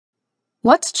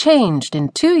What's Changed in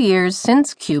 2 Years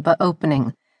Since Cuba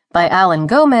Opening? By Alan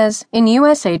Gomez in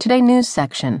USA Today News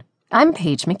section. I'm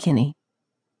Paige McKinney.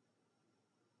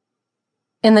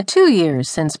 In the 2 years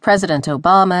since President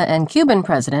Obama and Cuban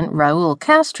President Raul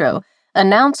Castro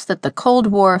announced that the Cold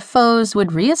War foes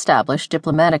would reestablish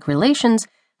diplomatic relations,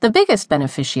 the biggest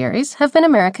beneficiaries have been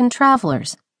American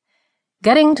travelers.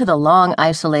 Getting to the long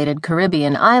isolated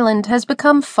Caribbean island has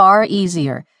become far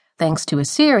easier, thanks to a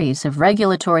series of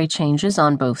regulatory changes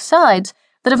on both sides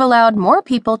that have allowed more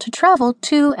people to travel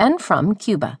to and from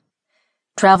Cuba.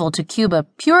 Travel to Cuba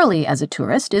purely as a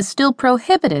tourist is still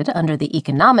prohibited under the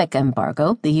economic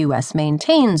embargo the U.S.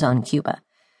 maintains on Cuba.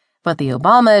 But the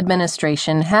Obama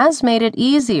administration has made it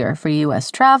easier for U.S.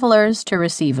 travelers to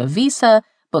receive a visa,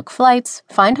 book flights,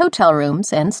 find hotel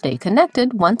rooms, and stay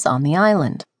connected once on the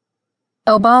island.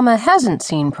 Obama hasn't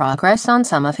seen progress on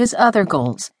some of his other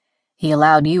goals. He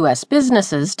allowed U.S.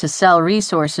 businesses to sell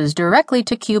resources directly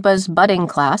to Cuba's budding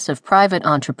class of private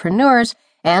entrepreneurs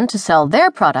and to sell their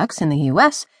products in the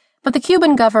U.S., but the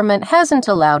Cuban government hasn't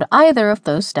allowed either of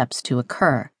those steps to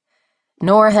occur.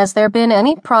 Nor has there been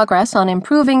any progress on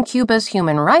improving Cuba's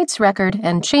human rights record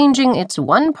and changing its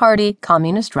one-party,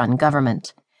 communist-run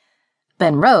government.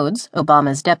 Ben Rhodes,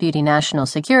 Obama's deputy national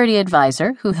security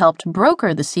advisor who helped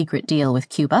broker the secret deal with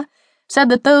Cuba, said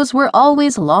that those were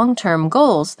always long-term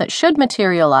goals that should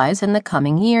materialize in the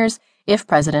coming years if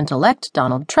President-elect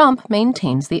Donald Trump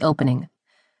maintains the opening.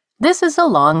 "This is a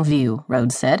long view,"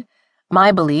 Rhodes said.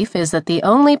 "My belief is that the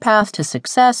only path to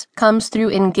success comes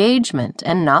through engagement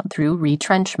and not through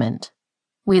retrenchment.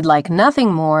 We'd like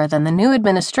nothing more than the new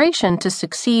administration to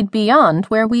succeed beyond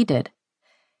where we did."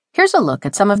 Here's a look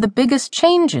at some of the biggest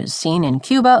changes seen in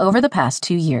Cuba over the past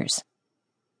 2 years.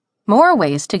 More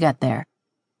ways to get there.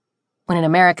 When an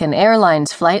American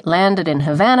Airlines flight landed in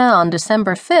Havana on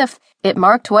December 5th, it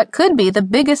marked what could be the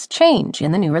biggest change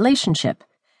in the new relationship.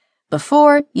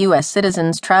 Before, U.S.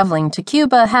 citizens traveling to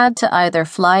Cuba had to either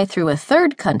fly through a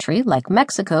third country like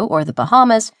Mexico or the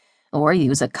Bahamas, or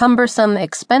use a cumbersome,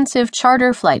 expensive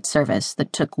charter flight service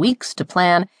that took weeks to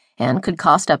plan and could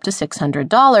cost up to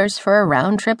 $600 for a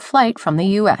round-trip flight from the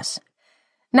U.S.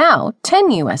 Now,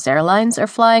 10 U.S. airlines are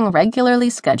flying regularly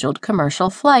scheduled commercial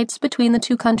flights between the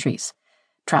two countries.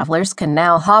 Travelers can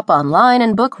now hop online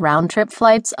and book round-trip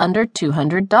flights under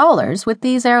 $200 with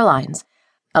these airlines: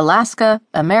 Alaska,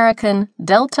 American,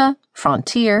 Delta,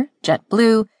 Frontier,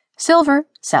 JetBlue, Silver,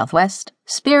 Southwest,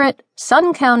 Spirit,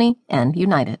 Sun County, and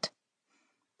United.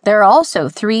 There are also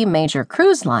 3 major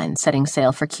cruise lines setting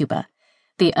sail for Cuba.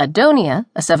 The Adonia,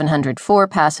 a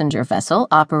 704-passenger vessel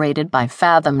operated by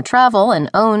Fathom Travel and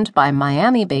owned by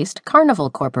Miami-based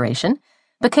Carnival Corporation,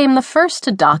 became the first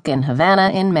to dock in Havana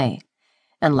in May.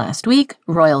 And last week,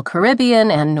 Royal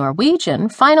Caribbean and Norwegian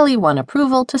finally won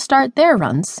approval to start their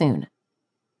runs soon.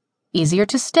 Easier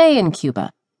to stay in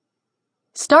Cuba.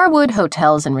 Starwood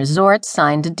Hotels and Resorts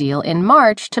signed a deal in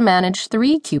March to manage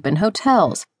 3 Cuban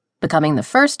hotels, becoming the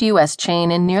first U.S.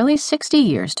 chain in nearly 60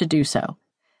 years to do so.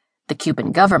 The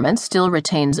Cuban government still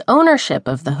retains ownership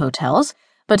of the hotels,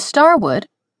 but Starwood,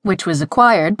 which was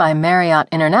acquired by Marriott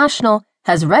International,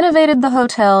 has renovated the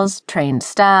hotels, trained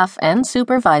staff, and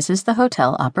supervises the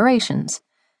hotel operations.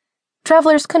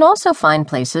 Travelers can also find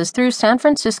places through San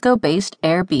Francisco-based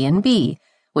Airbnb,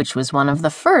 which was one of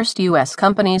the first U.S.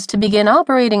 companies to begin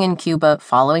operating in Cuba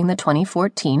following the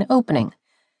 2014 opening.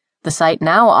 The site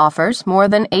now offers more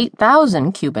than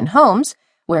 8,000 Cuban homes,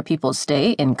 where people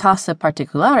stay in casa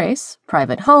particulares,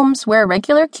 private homes where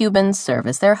regular Cubans serve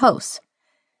as their hosts.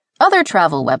 Other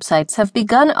travel websites have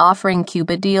begun offering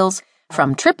Cuba deals,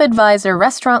 from TripAdvisor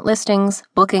restaurant listings,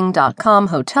 Booking.com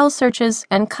hotel searches,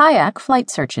 and Kayak flight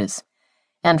searches.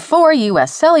 And 4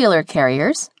 U.S. cellular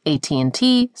carriers,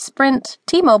 AT&T, Sprint,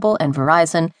 T-Mobile, and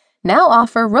Verizon, now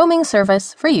offer roaming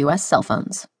service for U.S. cell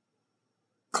phones.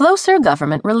 Closer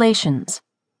government relations.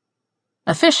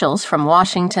 Officials from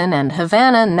Washington and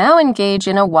Havana now engage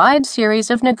in a wide series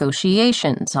of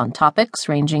negotiations on topics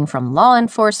ranging from law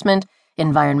enforcement,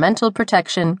 environmental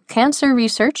protection, cancer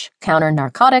research,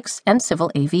 counter-narcotics, and civil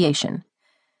aviation.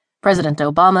 President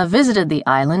Obama visited the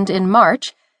island in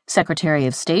March. Secretary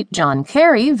of State John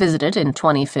Kerry visited in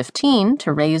 2015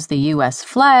 to raise the U.S.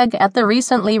 flag at the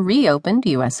recently reopened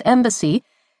U.S. Embassy,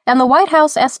 and the White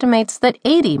House estimates that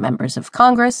 80 members of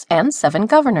Congress and 7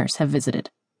 governors have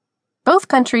visited. Both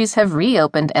countries have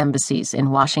reopened embassies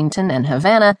in Washington and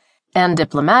Havana, and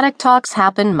diplomatic talks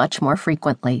happen much more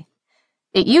frequently.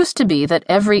 It used to be that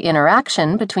every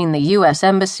interaction between the U.S.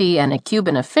 Embassy and a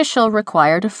Cuban official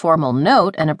required a formal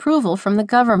note and approval from the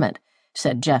government,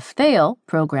 said Jeff Thale,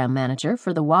 program manager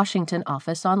for the Washington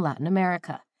office on Latin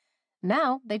America.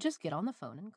 Now they just get on the phone and